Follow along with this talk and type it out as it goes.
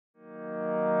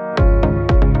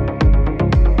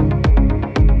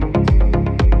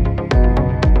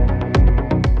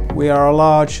We are a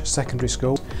large secondary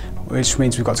school, which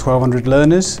means we've got 1,200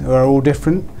 learners who are all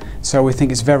different, so we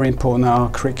think it's very important that our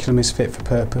curriculum is fit for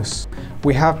purpose.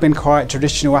 We have been quite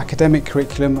traditional academic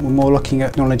curriculum. We're more looking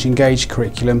at knowledge engaged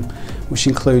curriculum, which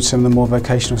includes some of the more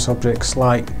vocational subjects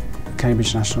like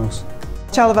Cambridge Nationals.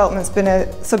 Child development's been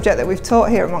a subject that we've taught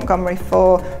here at Montgomery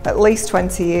for at least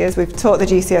 20 years. We've taught the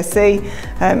GCSE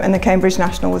and the Cambridge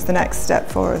National was the next step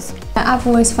for us. I've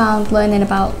always found learning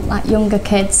about younger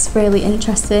kids really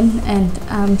interesting,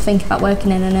 and think about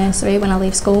working in a nursery when I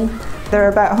leave school. There are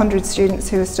about 100 students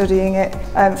who are studying it.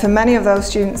 For many of those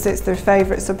students it's their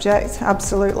favourite subject,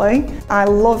 absolutely. I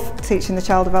love teaching the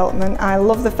child development. I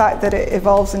love the fact that it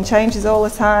evolves and changes all the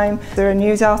time. There are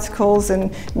news articles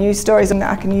and news stories that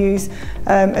I can use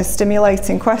as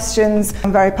stimulating questions.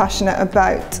 I'm very passionate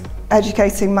about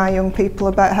educating my young people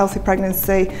about healthy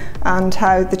pregnancy and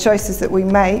how the choices that we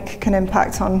make can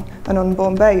impact on an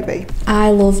unborn baby.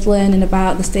 I love learning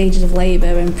about the stages of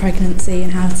labour and pregnancy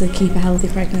and how to keep a healthy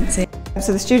pregnancy.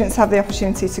 So the students have the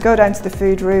opportunity to go down to the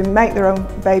food room, make their own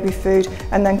baby food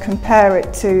and then compare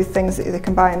it to things that they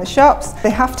can buy in the shops. They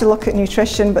have to look at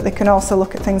nutrition, but they can also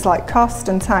look at things like cost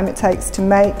and time it takes to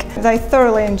make. They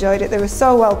thoroughly enjoyed it. They were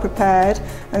so well prepared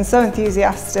and so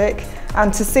enthusiastic,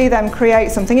 and to see them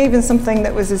create something, even something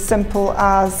that was as simple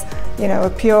as, you know, a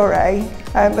puree,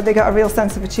 but they got a real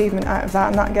sense of achievement out of that,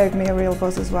 and that gave me a real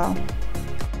buzz as well.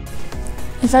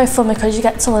 It's very fun because you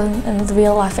get to learn the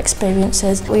real life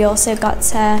experiences. We also got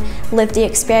to live the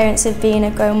experience of being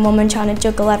a grown mum and trying to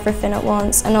juggle everything at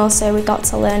once, and also we got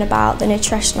to learn about the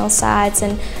nutritional sides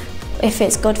and if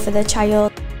it's good for the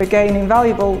child. We're gaining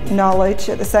valuable knowledge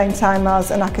at the same time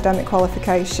as an academic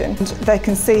qualification. And they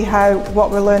can see how what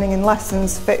we're learning in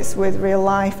lessons fits with real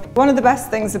life. One of the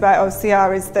best things about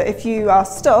OCR is that if you are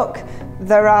stuck,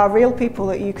 there are real people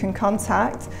that you can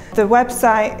contact. The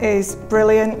website is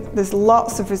brilliant. There's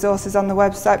lots of resources on the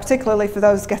website, particularly for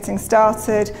those getting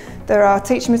started. There are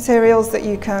teaching materials that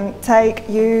you can take,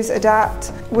 use,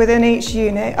 adapt. Within each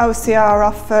unit, OCR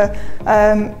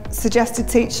offer suggested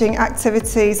teaching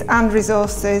activities and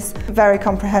resources, very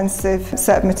comprehensive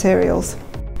set of materials.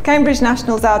 Cambridge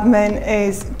National's admin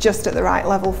is just at the right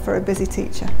level for a busy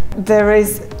teacher. There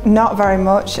is not very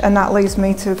much, and that leaves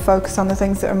me to focus on the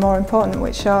things that are more important,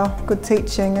 which are good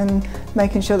teaching and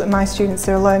making sure that my students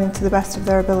are learning to the best of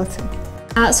their ability.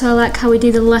 So I like how we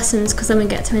do the lessons because then we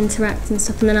get to interact and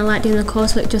stuff, and then I like doing the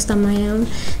coursework just on my own,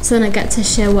 so then I get to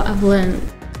share what I've learned.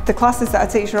 The classes that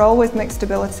I teach are all with mixed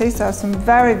ability, so some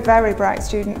very, very bright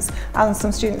students and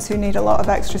some students who need a lot of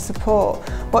extra support.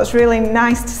 What's really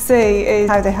nice to see is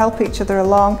how they help each other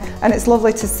along, and it's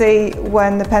lovely to see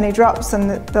when the penny drops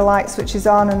and the light switches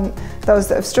on and those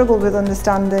that have struggled with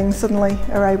understanding suddenly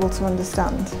are able to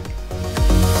understand.